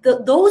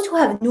 those who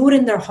have nur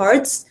in their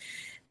hearts,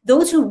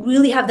 those who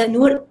really have that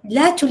nur,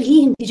 لَا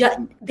تُلْهِيهِمْ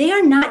تِجَارَةٌ, they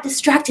are not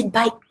distracted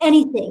by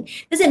anything.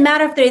 Doesn't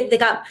matter if they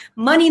got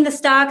money in the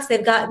stocks,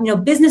 they've got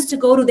business to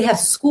go to, they have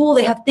school,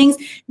 they have things.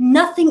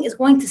 Nothing is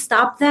going to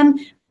stop them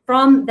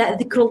from that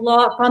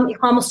dhikrullah, from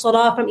iqam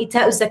as-salah, from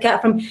ita'u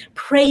zakat, from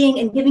praying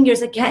and giving your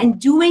zakat and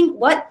doing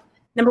what?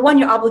 Number one,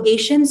 your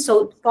obligations,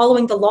 so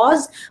following the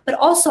laws, but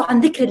also on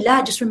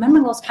dhikrillah, just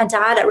remembering Allah subhanahu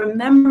wa ta'ala,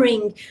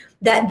 remembering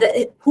that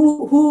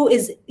who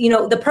is,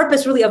 the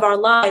purpose really of our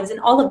lives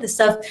and all of this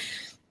stuff,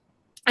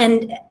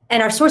 and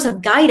our source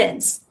of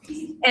guidance.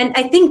 And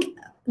I think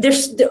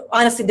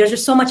honestly, there's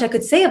just so much I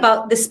could say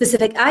about this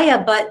specific ayah,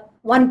 but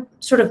one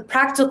sort of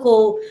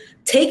practical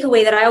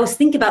takeaway that I always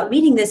think about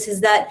reading this is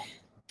that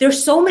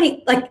there's so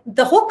many, like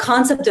the whole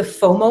concept of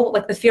FOMO,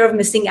 like the fear of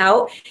missing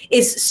out,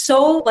 is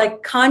so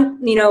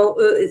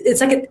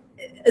it's like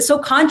it's so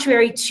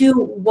contrary to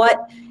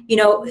what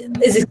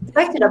is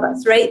expected of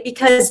us, right?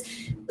 Because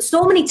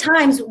so many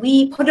times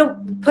we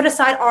put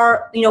aside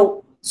our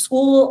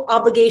school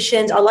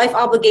obligations, our life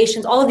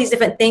obligations, all of these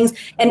different things,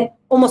 and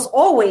almost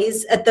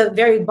always at the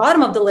very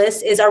bottom of the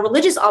list is our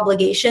religious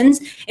obligations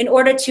in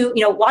order to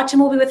watch a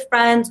movie with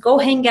friends, go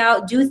hang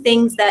out, do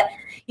things that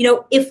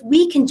if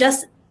we can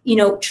just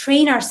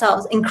train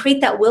ourselves and create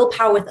that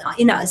willpower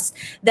within us,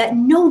 that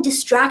no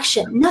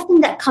distraction,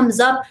 nothing that comes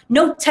up,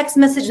 no text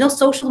message, no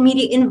social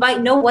media invite,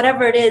 no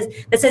whatever it is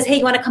that says, hey,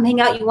 you want to come hang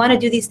out, you want to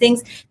do these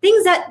things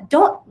that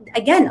don't,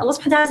 again, Allah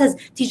subhanahu wa ta'ala says,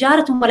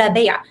 tijaratun wala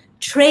bay'a,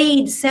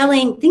 trade,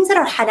 selling, things that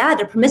are halal,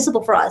 they're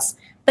permissible for us.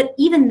 But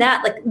even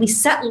that, like we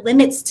set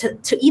limits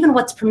to even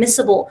what's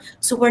permissible,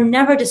 so we're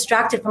never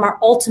distracted from our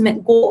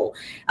ultimate goal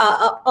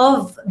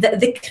of the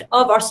dhikr,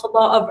 of our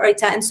salah, of our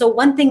ita. And so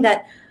one thing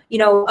that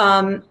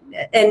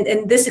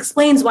and this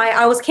explains why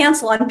I was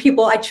canceled on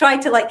people. I try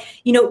to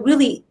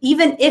really,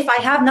 even if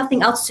I have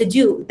nothing else to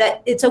do,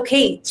 that it's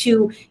okay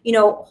to,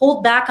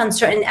 hold back on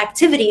certain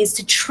activities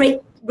to train,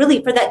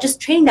 really for that, just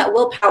training that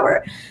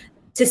willpower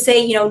to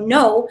say,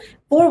 no,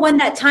 for when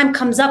that time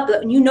comes up,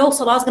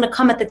 salah is going to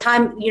come at the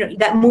time,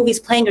 that movie's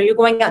playing, or you're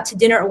going out to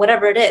dinner, or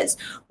whatever it is,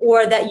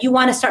 or that you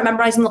want to start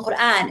memorizing the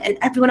Quran. And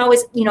everyone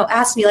always,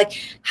 asks me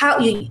how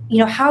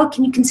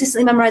can you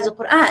consistently memorize the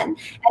Quran?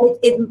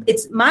 And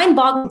it's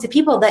mind-boggling to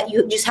people that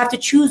you just have to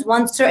choose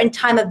one certain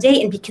time of day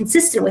and be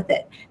consistent with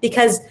it,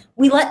 because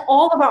we let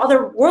all of our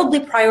other worldly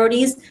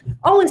priorities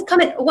always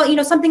come in.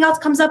 Well, something else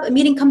comes up, a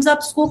meeting comes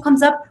up, school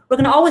comes up. We're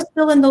going to always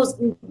fill in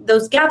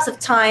those gaps of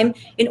time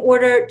in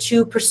order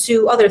to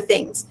pursue other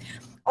things.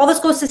 All this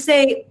goes to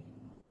say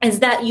is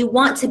that you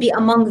want to be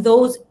among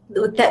those,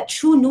 that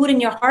true nur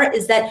in your heart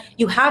is that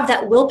you have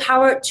that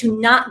willpower to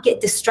not get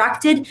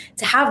distracted,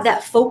 to have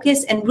that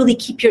focus and really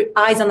keep your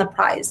eyes on the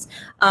prize.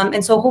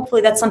 And so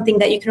hopefully that's something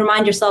that you can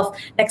remind yourself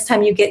next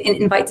time you get an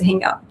invite to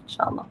hang out,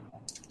 inshallah.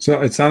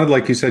 So it sounded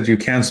like you said you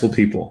cancel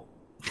people.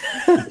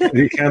 Do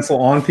you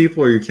cancel on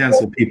people or you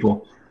cancel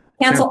people?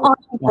 Cancel on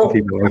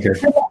people. Okay.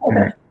 All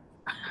right.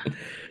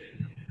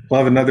 We'll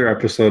have another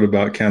episode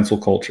about cancel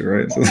culture,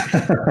 right?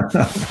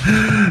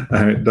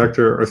 All right,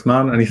 Dr.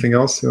 Uthman, anything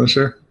else you want to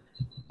share?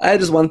 I had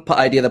just one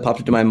idea that popped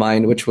into my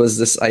mind, which was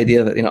this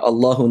idea that,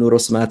 Allahu nuru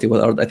samati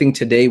wal ard. I think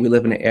today we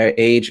live in an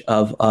age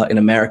of, in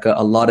America,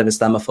 a lot of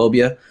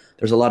Islamophobia.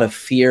 There's a lot of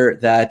fear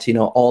that,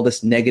 all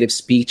this negative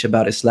speech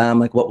about Islam,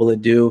 like what will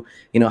it do?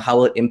 How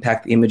will it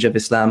impact the image of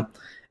Islam?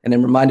 And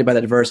I'm reminded by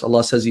that verse,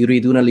 Allah says,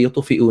 يُرِيدُونَ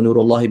لِيُطْفِئُوا نُورَ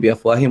اللَّهِ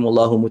بِأَفْوَاهِهِمْ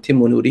وَاللَّهُ مُتِمُّ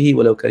نُورِهِ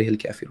وَلَوْ كَرِهَ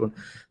الْكَافِرُونَ.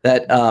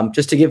 That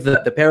just to give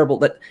the parable,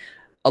 that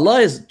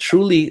Allah is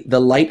truly the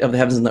light of the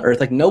heavens and the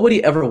earth. Like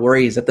nobody ever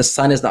worries that the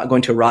sun is not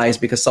going to rise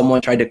because someone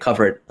tried to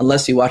cover it,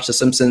 unless you watch The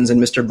Simpsons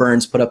and Mr.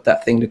 Burns put up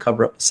that thing to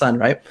cover up the sun,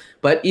 right?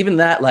 But even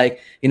that,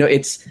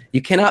 it's,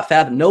 you cannot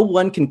fathom, no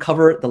one can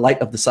cover the light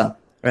of the sun,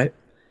 right?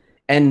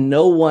 And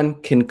no one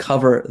can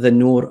cover the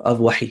nur of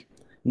wahi.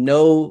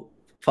 No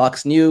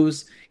Fox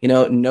News,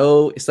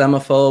 no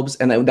Islamophobes.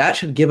 And that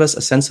should give us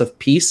a sense of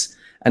peace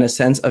and a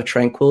sense of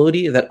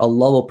tranquility that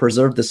Allah will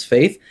preserve this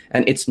faith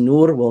and its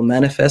nur will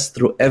manifest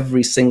through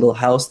every single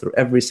house, through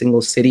every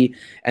single city.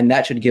 And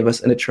that should give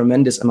us a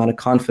tremendous amount of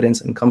confidence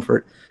and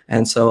comfort.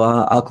 And so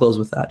I'll close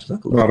with that.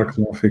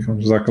 Barakallahu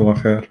feekum. Jazakallah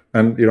khair.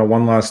 And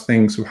one last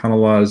thing,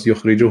 subhanAllah, is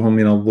يُخْرِجُهُمْ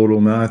مِنَ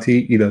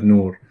الظُّلُمَاتِ إِلَى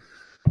النُّورِ.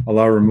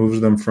 Allah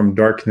removes them from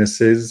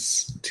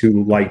darknesses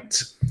to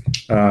light.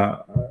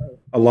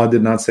 Allah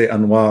did not say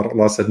anwar,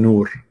 Allah said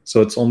nur.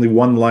 So it's only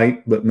one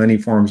light, but many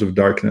forms of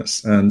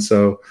darkness. And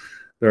so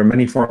there are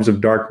many forms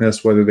of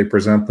darkness, whether they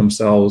present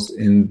themselves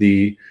in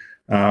the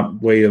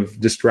way of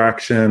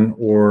distraction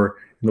or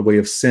in the way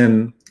of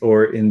sin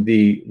or in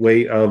the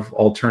way of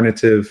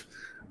alternative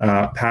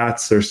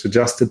paths or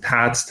suggested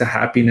paths to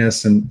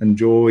happiness and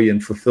joy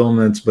and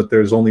fulfillment. But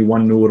there's only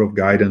one nur of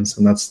guidance,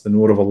 and that's the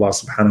nur of Allah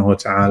subhanahu wa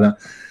ta'ala.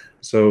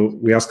 So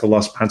we ask Allah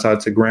subhanahu wa ta'ala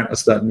to grant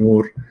us that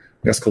nur.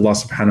 We ask Allah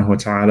subhanahu wa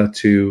ta'ala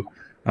to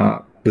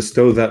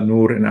bestow that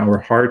nur in our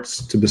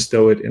hearts, to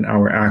bestow it in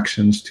our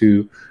actions,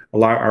 to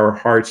allow our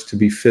hearts to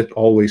be fit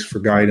always for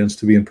guidance,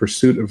 to be in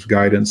pursuit of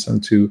guidance,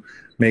 and to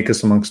make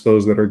us amongst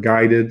those that are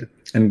guided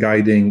and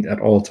guiding at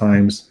all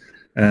times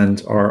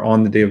and are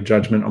on the day of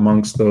judgment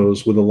amongst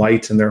those with a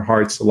light in their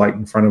hearts, a light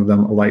in front of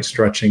them, a light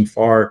stretching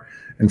far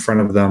in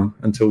front of them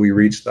until we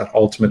reach that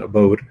ultimate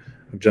abode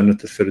of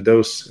Jannat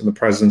al-Firdaus in the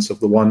presence of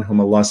the one whom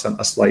Allah sent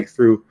us light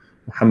through,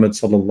 Muhammad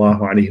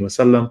sallallahu alaihi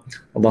wasallam.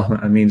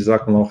 Allahumma ameen.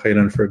 Jazakallahu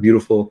khairan for a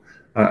beautiful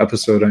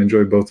episode. I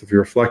enjoyed both of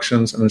your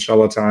reflections, and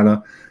inshallah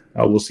ta'ala,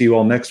 we'll see you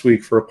all next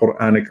week for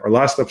our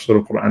last episode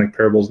of Quranic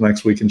Parables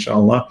next week,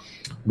 inshallah.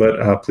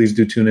 But please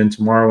do tune in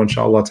tomorrow,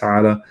 inshallah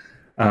ta'ala,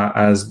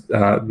 as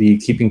the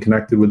Keeping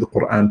Connected with the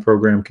Quran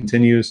program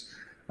continues.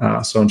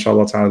 So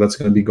inshallah ta'ala, that's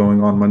going to be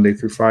going on Monday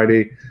through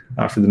Friday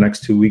for the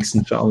next 2 weeks,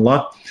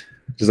 inshallah.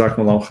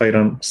 Jazakumullahu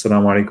khairan.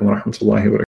 Assalamu alaikum wa rahmatullahi wa barakatuh.